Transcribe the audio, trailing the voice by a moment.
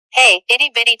Hey, itty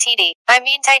bitty teety. I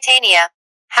mean Titania.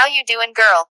 How you doing,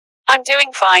 girl? I'm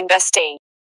doing fine, bestie.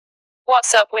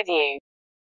 What's up with you?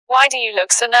 Why do you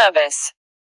look so nervous?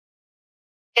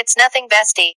 It's nothing,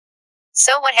 bestie.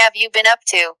 So what have you been up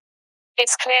to?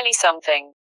 It's clearly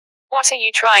something. What are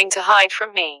you trying to hide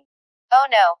from me? Oh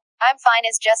no, I'm fine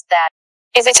as just that.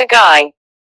 Is it a guy?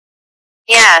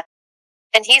 Yeah.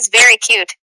 And he's very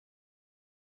cute.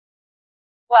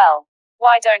 Well,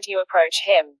 why don't you approach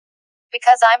him?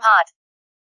 Because I'm hot.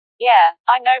 Yeah,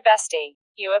 I know, bestie.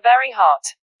 You are very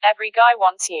hot. Every guy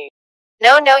wants you.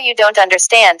 No, you don't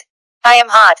understand. I am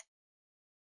hot.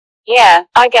 Yeah,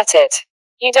 I get it.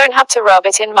 You don't have to rub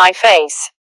it in my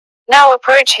face. Now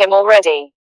approach him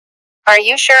already. Are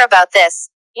you sure about this?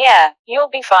 Yeah, you'll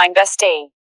be fine, bestie.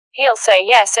 He'll say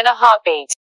yes in a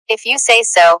heartbeat. If you say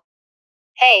so.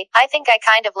 Hey, I think I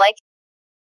kind of like.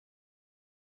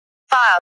 Bob.